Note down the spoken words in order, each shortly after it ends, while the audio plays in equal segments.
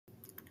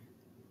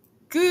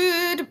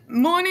Good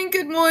morning,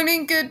 good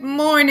morning, good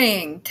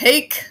morning.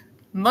 Take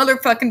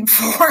motherfucking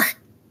 4.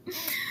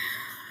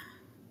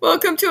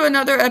 Welcome to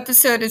another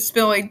episode of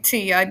Spilling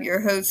Tea. I'm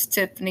your host,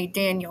 Tiffany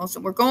Daniels,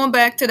 and we're going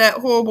back to that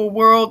horrible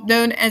world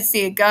known as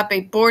the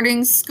Agape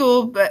boarding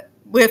school, but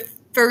with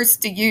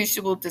first the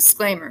usual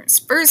disclaimers.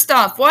 First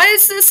off, why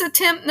is this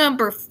attempt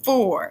number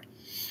 4?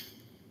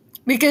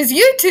 Because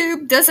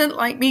YouTube doesn't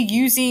like me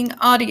using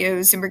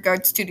audios in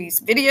regards to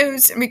these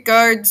videos, in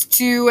regards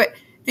to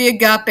the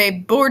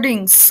Agape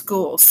boarding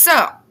school.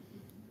 So,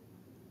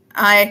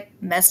 I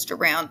messed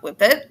around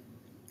with it,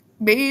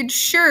 made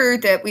sure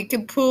that we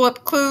could pull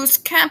up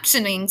closed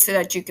captioning so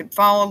that you could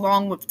follow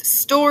along with the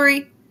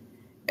story,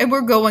 and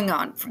we're going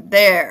on from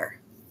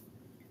there.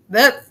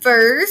 But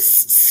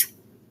first,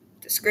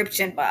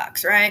 description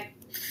box, right?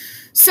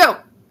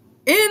 So,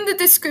 in the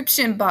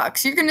description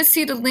box, you're going to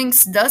see the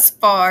links thus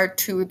far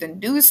to the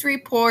news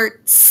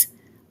reports,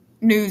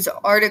 news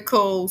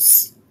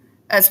articles,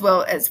 as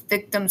well as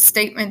victim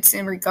statements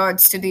in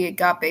regards to the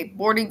Agape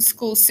boarding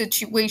school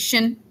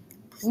situation.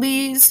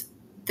 Please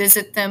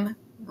visit them,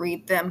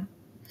 read them.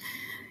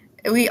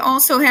 We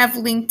also have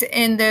linked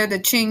in there the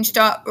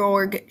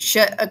change.org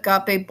Shut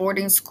Agape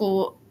Boarding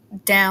School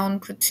Down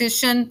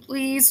petition.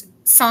 Please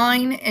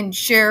sign and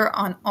share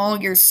on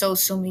all your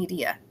social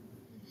media.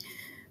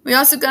 We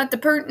also got the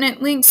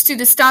pertinent links to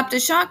the Stop the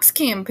Shocks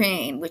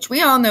campaign, which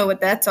we all know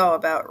what that's all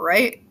about,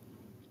 right?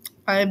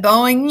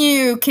 Eyeballing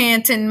you,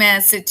 Canton,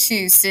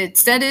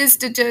 Massachusetts. That is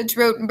the Judge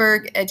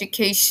Rotenberg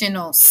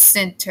Educational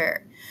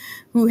Center,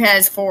 who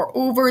has for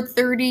over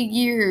 30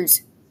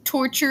 years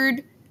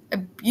tortured,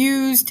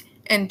 abused,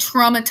 and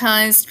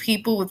traumatized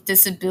people with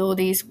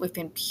disabilities with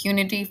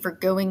impunity for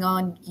going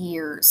on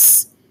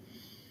years.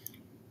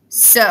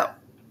 So,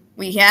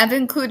 we have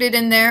included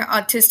in there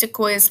Autistic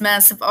Hoya's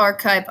massive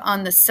archive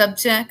on the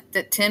subject,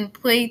 the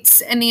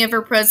templates, and the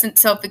ever-present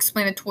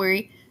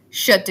self-explanatory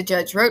Shut the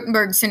Judge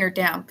Rotenberg Center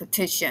Down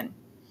petition.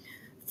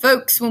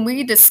 Folks, when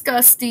we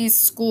discuss these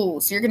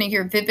schools, you're going to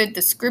hear vivid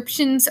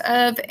descriptions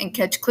of and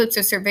catch clips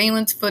of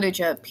surveillance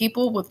footage of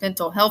people with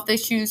mental health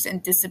issues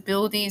and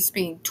disabilities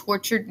being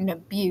tortured and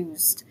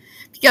abused.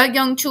 If you got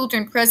young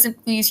children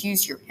present, please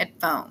use your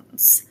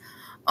headphones.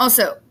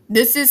 Also,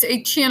 this is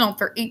a channel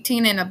for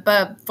 18 and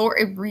above for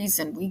a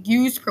reason. We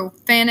use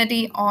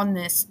profanity on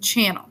this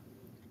channel.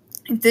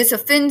 If this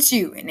offends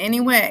you in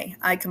any way,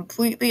 I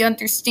completely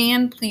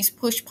understand. Please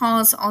push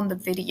pause on the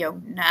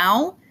video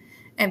now.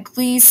 And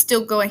please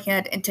still go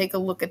ahead and take a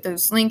look at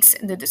those links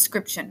in the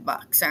description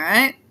box,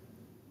 alright?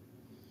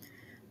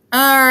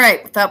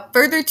 Alright, without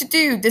further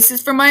ado, this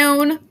is from my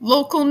own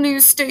local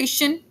news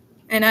station,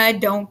 and I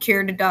don't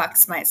care to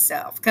dox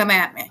myself. Come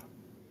at me.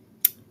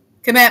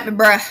 Come at me,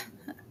 bruh.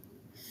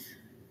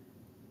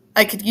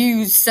 I could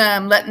use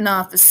some letting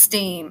off the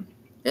steam.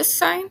 Just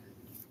saying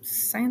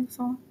this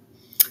all.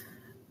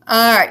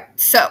 Alright,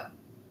 so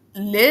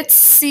let's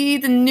see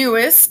the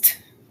newest.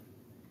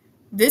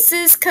 This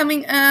is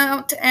coming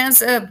out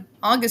as of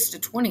August the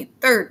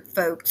 23rd,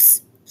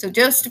 folks. So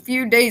just a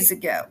few days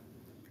ago.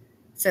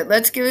 So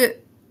let's give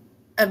it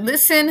a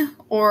listen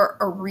or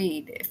a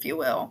read, if you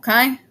will,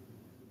 okay?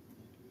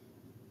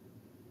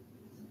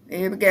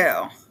 Here we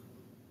go.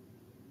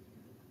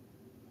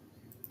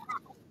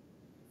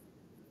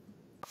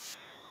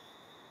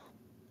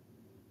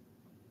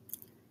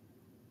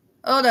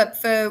 Hold up,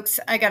 folks.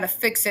 I gotta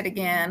fix it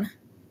again.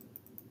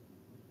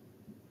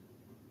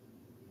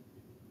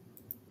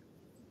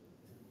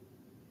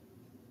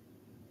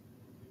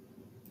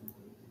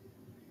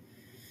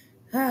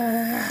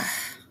 They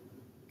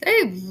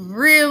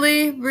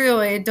really,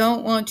 really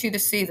don't want you to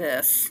see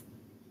this.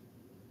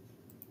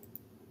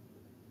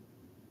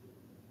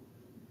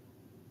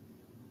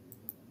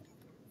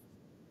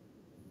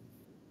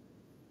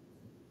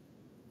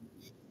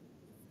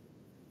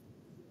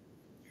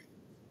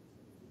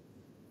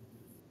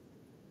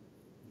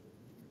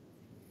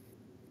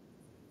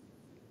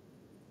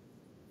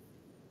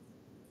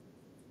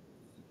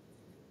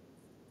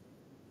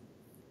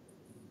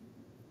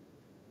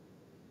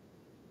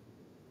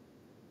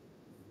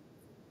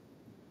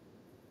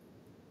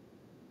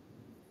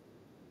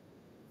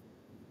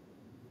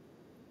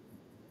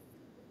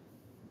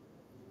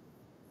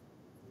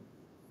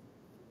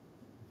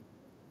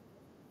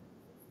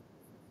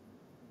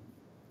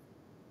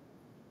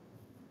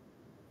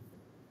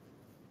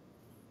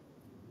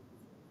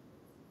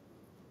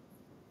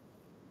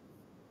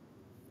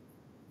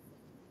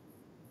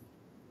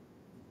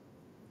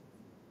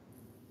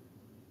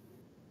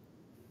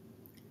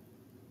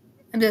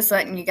 I'm just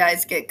letting you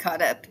guys get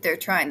caught up. They're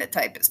trying to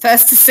type as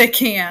fast as they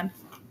can.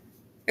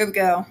 Here we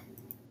go.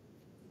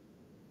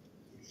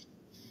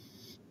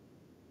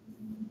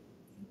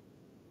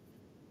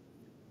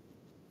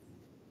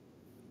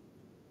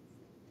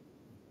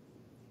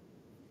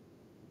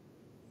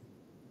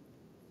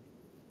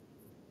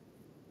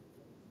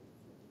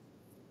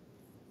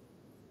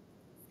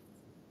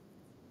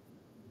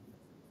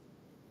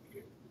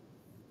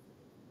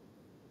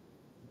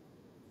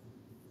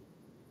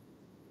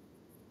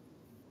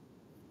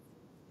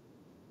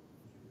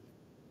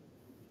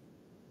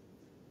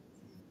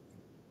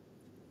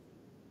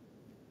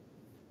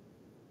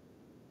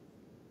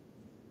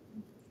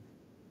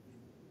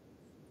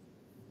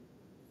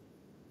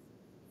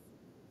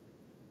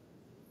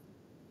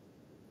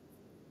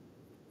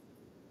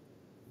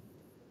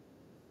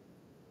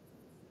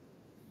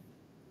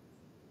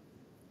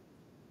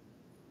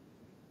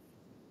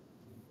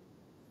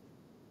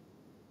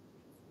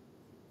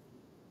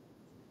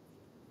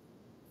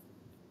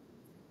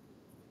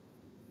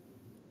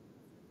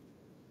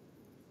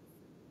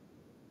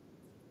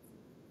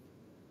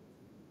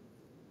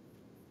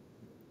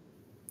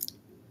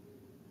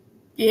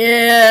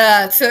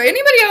 Yeah, so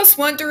anybody else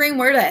wondering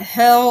where the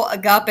hell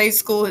Agape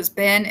School has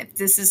been if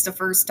this is the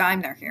first time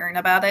they're hearing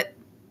about it?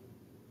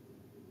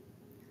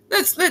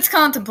 Let's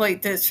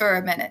contemplate this for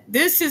a minute.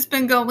 This has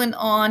been going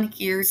on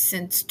here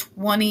since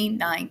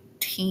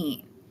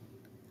 2019.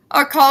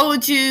 Our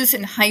colleges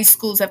and high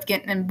schools have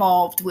gotten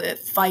involved with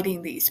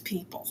fighting these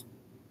people.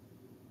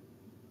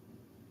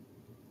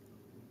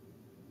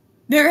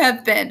 There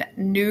have been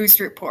news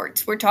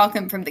reports. We're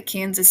talking from the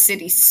Kansas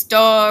City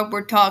Star.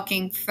 We're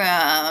talking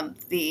from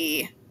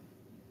the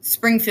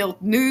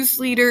Springfield News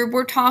Leader.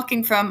 We're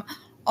talking from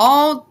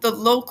all the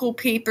local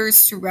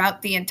papers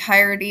throughout the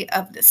entirety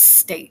of the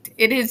state.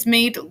 It has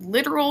made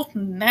literal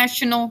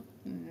national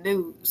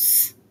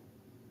news.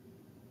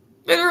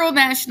 Literal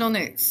national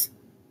news.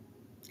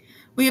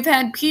 We have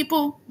had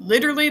people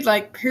literally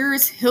like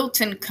Paris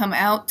Hilton come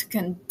out to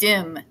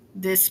condemn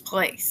this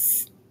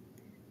place.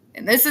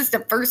 And this is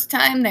the first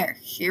time they're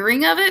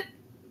hearing of it?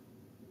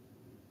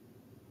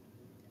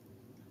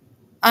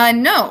 I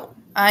know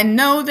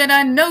that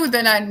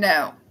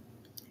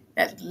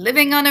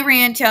living on a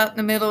ranch out in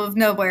the middle of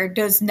nowhere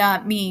does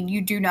not mean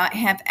you do not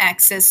have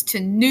access to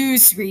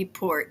news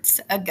reports,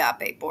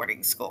 Agape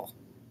Boarding School.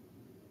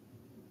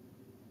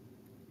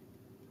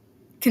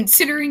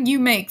 Considering you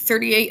make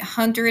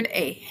 $3,800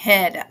 a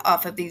head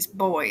off of these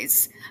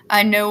boys,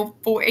 I know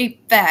for a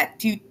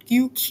fact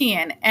you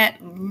can at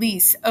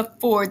least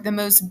afford the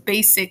most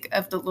basic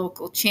of the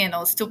local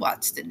channels to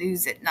watch the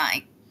news at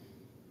night.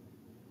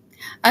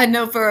 I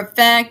know for a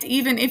fact,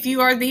 even if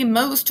you are the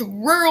most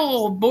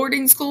rural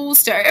boarding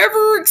schools to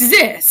ever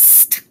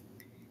exist,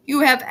 you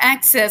have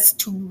access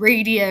to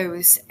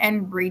radios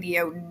and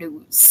radio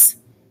news.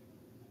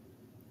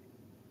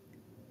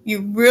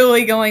 You're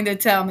really going to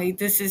tell me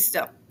this is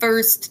the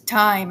first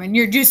time and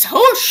you're just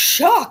so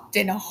shocked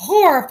and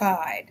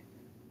horrified?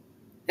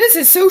 This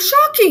is so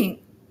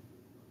shocking.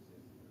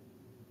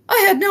 I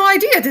had no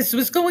idea this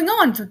was going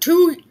on for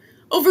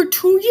over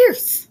 2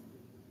 years.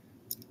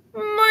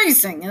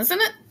 Amazing,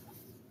 isn't it?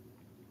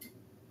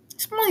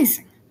 It's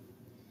amazing.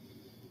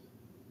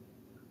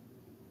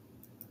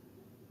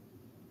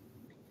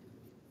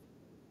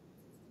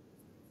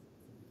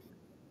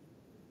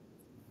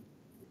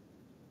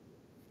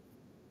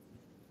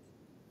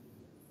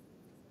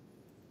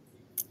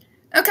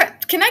 Okay,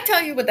 can I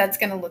tell you what that's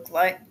going to look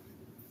like?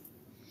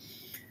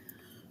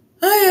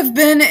 I have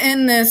been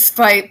in this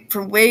fight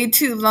for way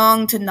too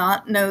long to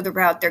not know the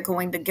route they're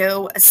going to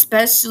go,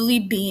 especially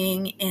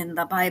being in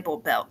the Bible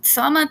Belt.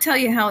 So I'm going to tell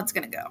you how it's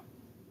going to go.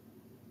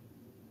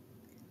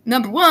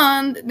 Number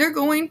one, they're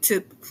going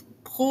to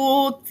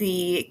pull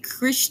the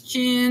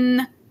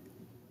Christian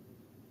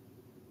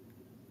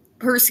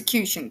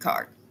persecution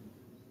card.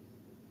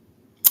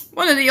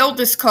 One of the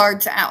oldest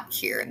cards out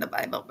here in the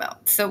Bible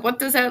Belt. So what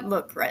does that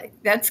look like?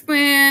 That's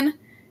when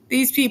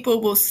these people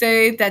will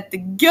say that the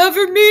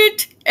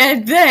government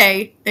and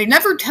they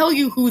never tell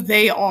you who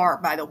they are,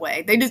 by the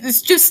way.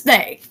 It's just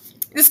they.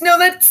 Just know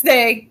that's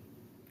they.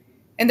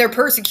 And they're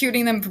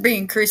persecuting them for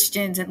being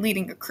Christians and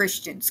leading a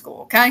Christian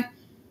school, okay?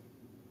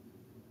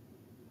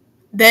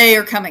 They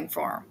are coming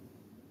for them.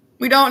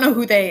 We don't know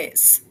who they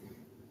is.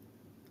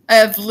 I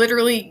have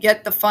literally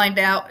yet to find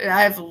out, and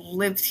I've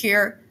lived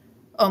here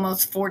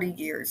almost 40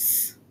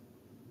 years.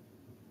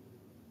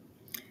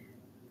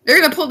 They're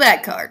going to pull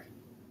that card.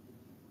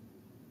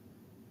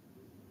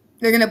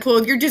 They're going to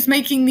pull, you're just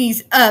making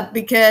these up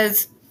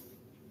because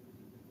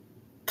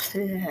just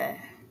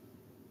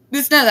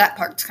know that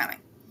part's coming.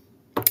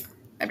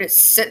 I'm just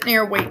sitting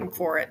here waiting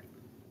for it.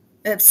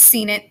 I've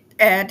seen it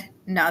ad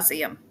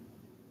nauseum.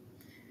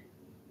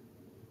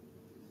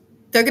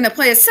 They're going to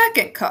play a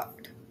second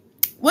card.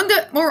 One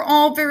that we're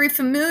all very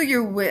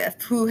familiar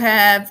with, who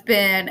have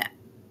been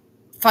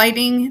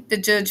fighting the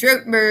Judge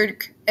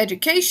Rotenberg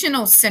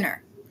Educational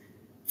Center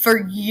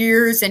for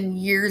years and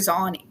years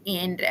on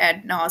end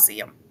ad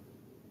nauseum.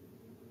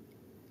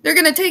 They're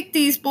going to take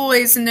these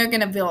boys and they're going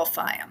to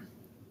vilify them.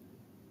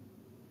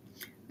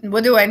 And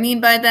what do I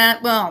mean by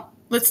that? Well,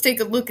 let's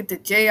take a look at the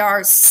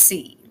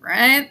JRC,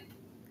 right?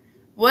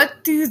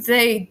 What do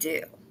they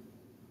do?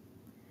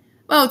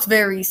 Well, it's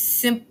very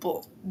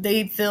simple.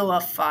 They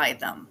vilify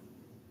them.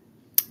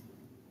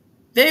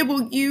 They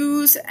will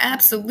use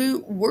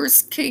absolute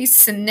worst case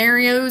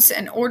scenarios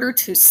in order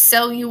to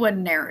sell you a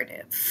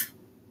narrative.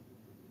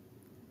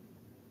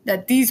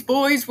 That these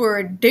boys were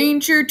a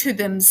danger to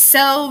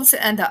themselves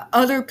and to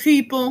other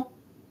people,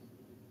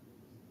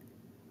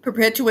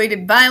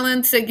 perpetuated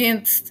violence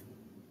against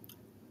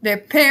their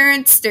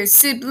parents, their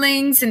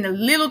siblings, and the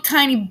little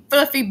tiny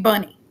fluffy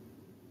bunny.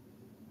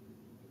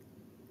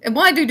 And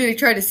why do they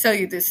try to sell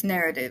you this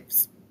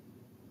narratives?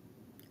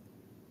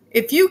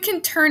 If you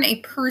can turn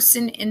a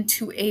person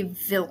into a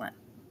villain,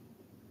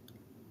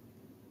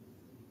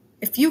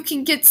 if you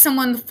can get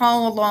someone to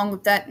follow along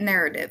with that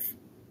narrative,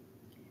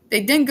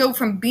 they then go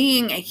from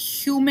being a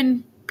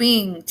human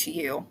being to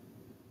you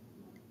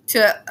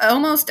to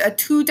almost a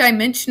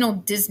two-dimensional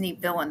Disney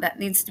villain that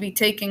needs to be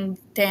taken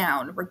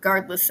down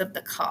regardless of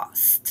the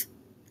cost.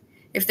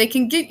 If they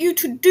can get you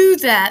to do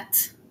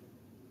that,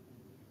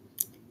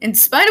 in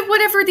spite of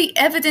whatever the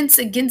evidence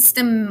against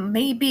them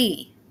may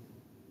be,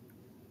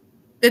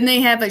 then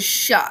they have a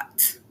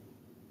shot.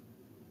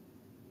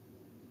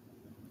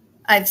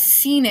 I've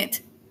seen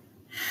it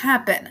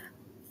happen,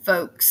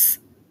 folks.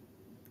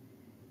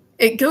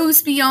 It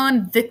goes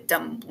beyond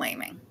victim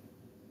blaming.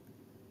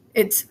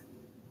 It's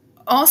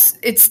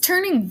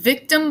turning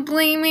victim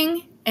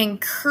blaming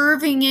and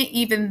curving it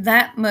even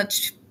that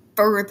much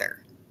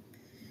further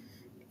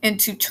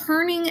into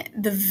turning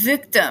the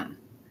victim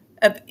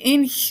of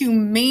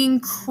inhumane,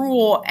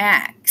 cruel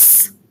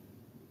acts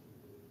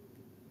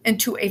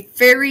into a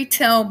fairy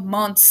tale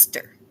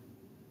monster,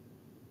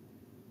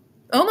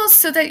 almost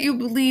so that you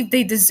believe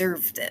they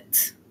deserved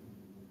it.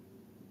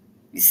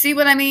 You see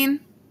what I mean?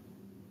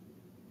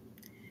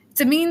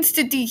 It's a means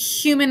to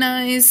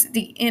dehumanize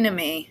the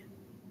enemy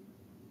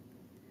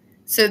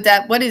so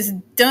that what is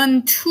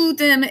done to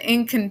them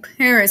in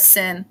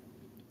comparison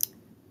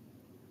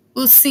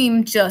will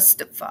seem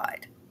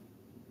justified.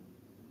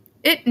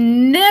 It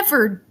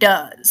never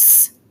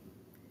does.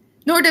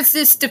 Nor does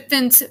this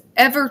defense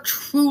ever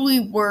truly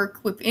work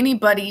with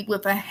anybody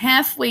with a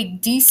halfway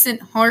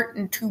decent heart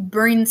and 2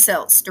 brain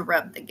cells to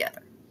rub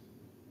together.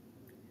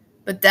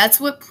 But that's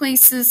what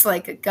places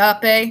like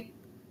Agape,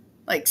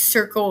 like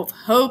Circle of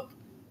Hope,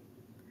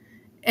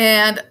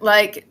 and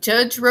like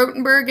Judge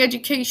Rotenberg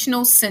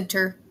Educational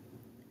Center,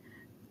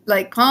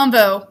 like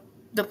Convo,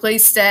 the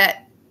place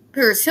that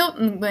Paris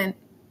Hilton went,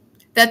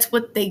 that's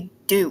what they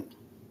do.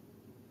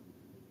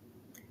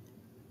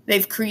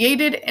 They've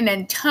created an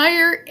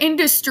entire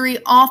industry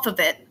off of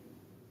it,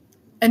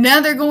 and now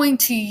they're going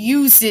to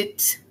use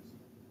it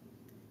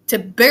to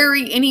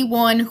bury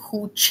anyone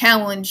who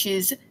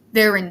challenges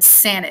their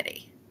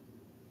insanity.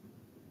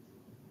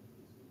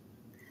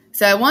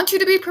 So I want you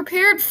to be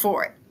prepared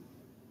for it,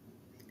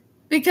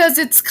 because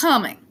it's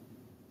coming.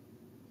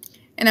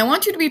 And I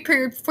want you to be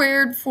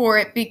prepared for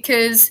it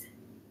because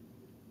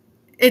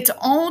it's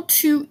all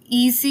too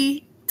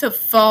easy to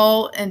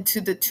fall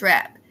into the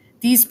trap.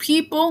 These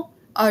people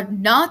are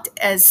not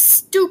as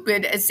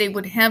stupid as they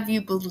would have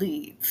you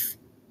believe.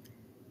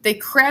 They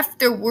craft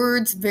their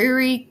words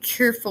very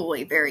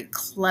carefully, very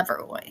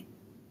cleverly.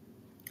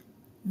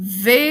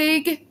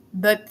 Vague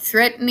but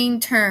threatening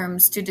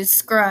terms to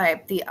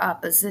describe the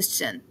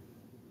opposition.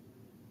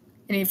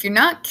 And if you're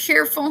not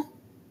careful,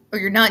 or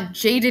you're not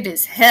jaded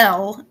as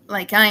hell,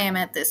 like I am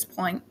at this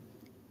point,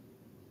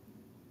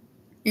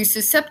 you're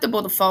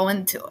susceptible to fall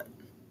into it.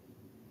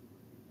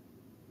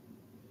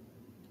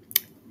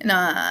 And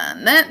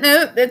on that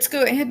note, let's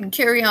go ahead and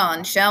carry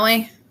on, shall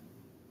we?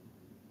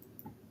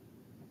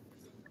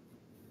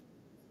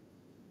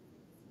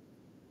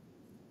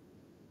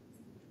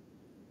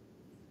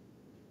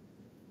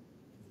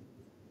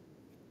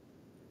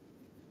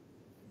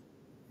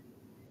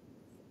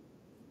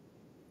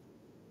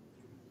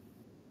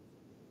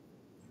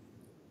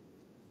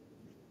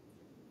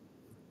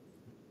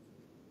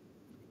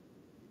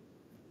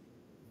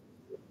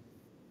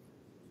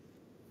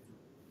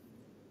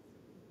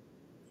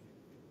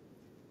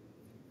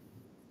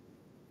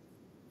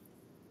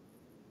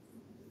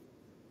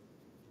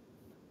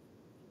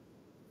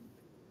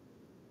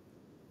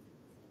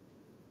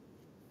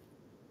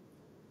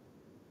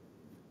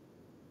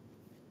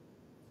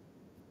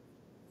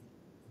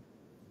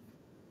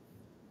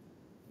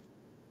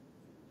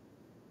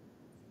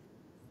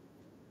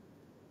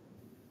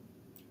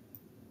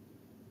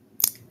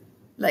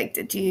 Like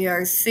the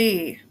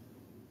GRC.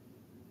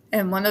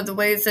 And one of the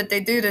ways that they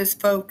do this,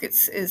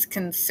 folks, is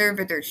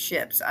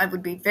conservatorships. I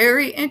would be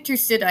very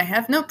interested. I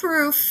have no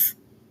proof.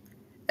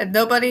 And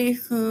nobody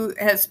who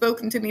has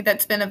spoken to me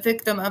that's been a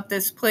victim of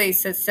this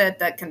place has said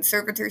that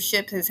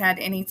conservatorship has had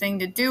anything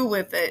to do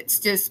with it. It's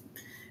just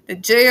the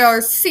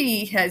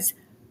JRC has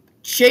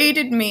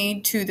jaded me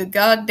to the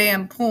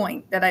goddamn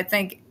point that I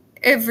think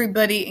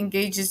everybody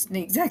engages in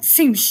the exact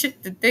same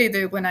shit that they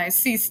do when I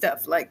see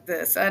stuff like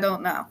this. I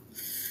don't know.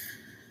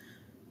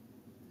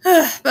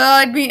 But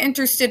I'd be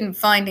interested in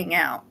finding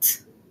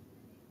out.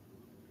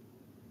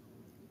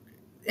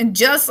 And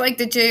just like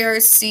the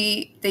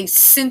JRC, they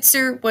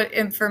censor what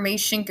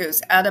information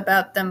goes out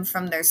about them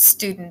from their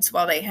students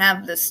while they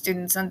have the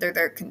students under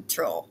their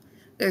control.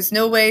 There's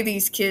no way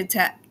these kids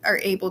are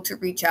able to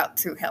reach out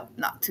through help.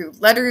 Not through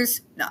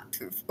letters, not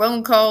through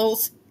phone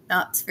calls,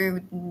 not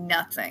through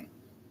nothing.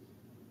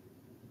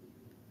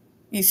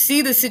 You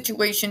see the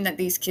situation that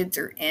these kids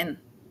are in.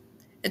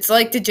 It's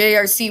like the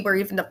JRC where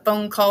even the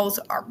phone calls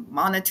are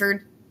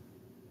monitored.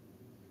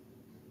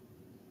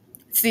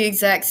 It's the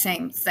exact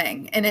same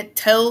thing, and it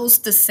tells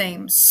the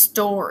same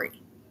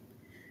story.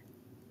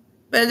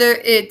 Whether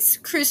it's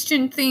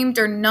Christian themed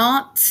or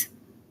not,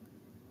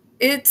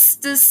 it's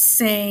the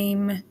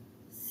same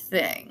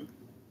thing.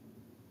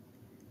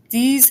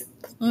 These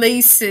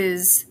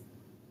places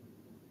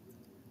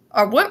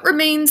are what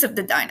remains of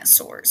the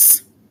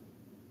dinosaurs.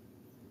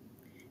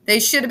 They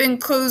should have been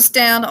closed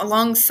down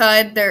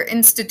alongside their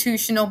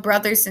institutional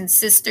brothers and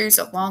sisters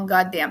a long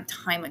goddamn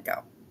time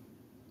ago.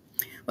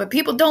 What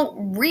people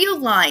don't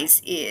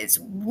realize is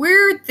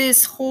we're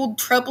this whole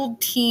troubled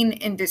teen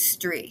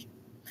industry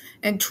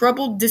and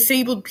troubled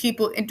disabled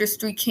people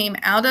industry came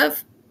out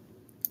of,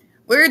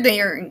 where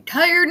their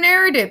entire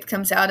narrative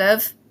comes out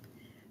of,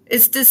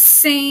 is the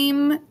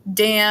same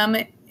damn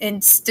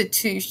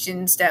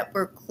institutions that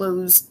were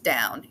closed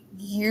down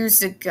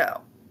years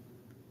ago.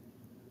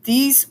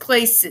 These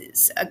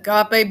places,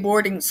 Agape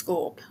Boarding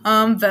School,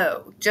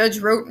 Pomvo, Judge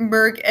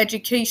Rotenberg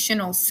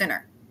Educational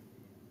Center,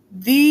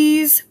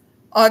 these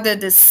are the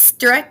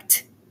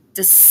direct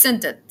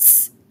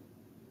descendants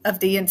of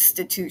the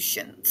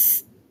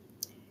institutions.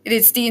 It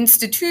is the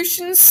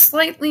institutions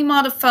slightly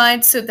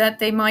modified so that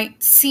they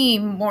might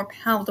seem more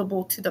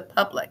palatable to the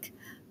public,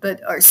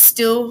 but are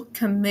still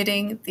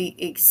committing the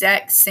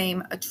exact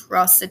same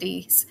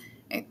atrocities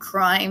and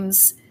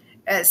crimes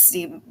as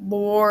the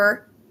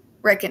more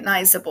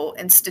recognizable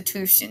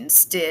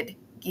institutions did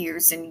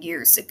years and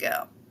years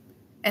ago.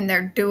 And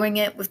they're doing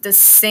it with the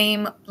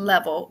same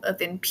level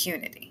of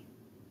impunity.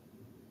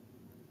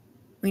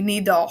 We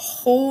need to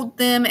hold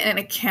them in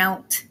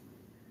account,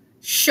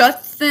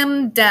 shut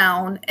them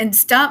down, and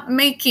stop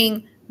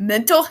making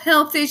mental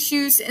health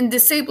issues and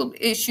disabled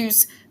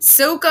issues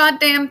so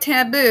goddamn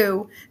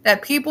taboo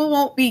that people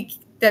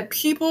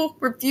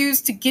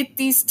refuse to get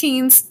these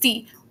teens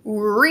the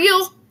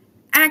real,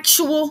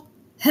 actual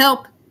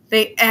help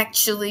they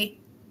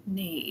actually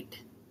need.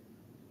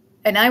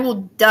 And I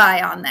will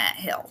die on that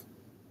hill.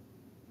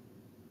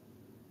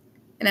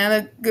 And I'm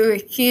going to go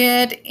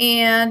ahead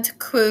and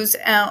close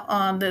out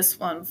on this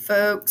one,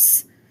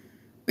 folks.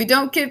 We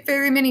don't get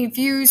very many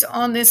views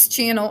on this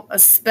channel,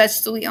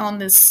 especially on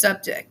this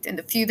subject. And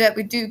the few that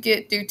we do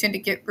tend to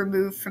get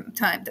removed from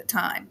time to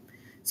time.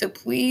 So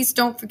please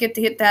don't forget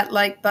to hit that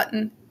like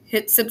button,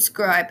 hit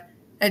subscribe,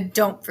 and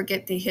don't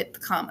forget to hit the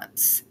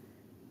comments.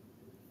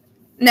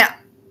 Now,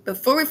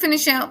 before we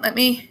finish out, let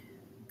me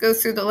go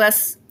through the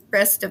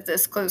rest of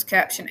this closed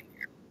captioning.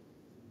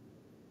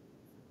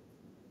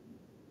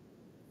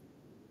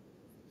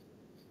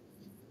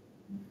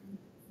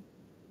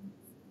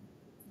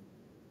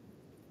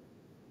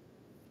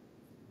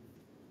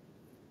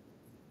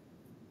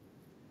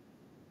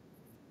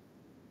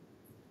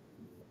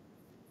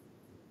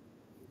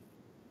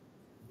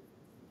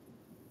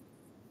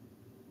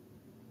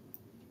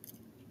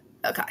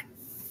 Okay,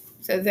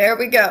 so there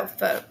we go,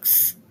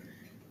 folks.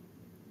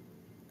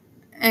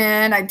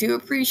 And I do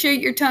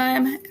appreciate your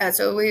time. As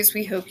always,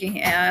 we hope you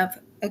have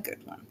a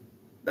good one.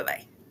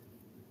 Bye-bye.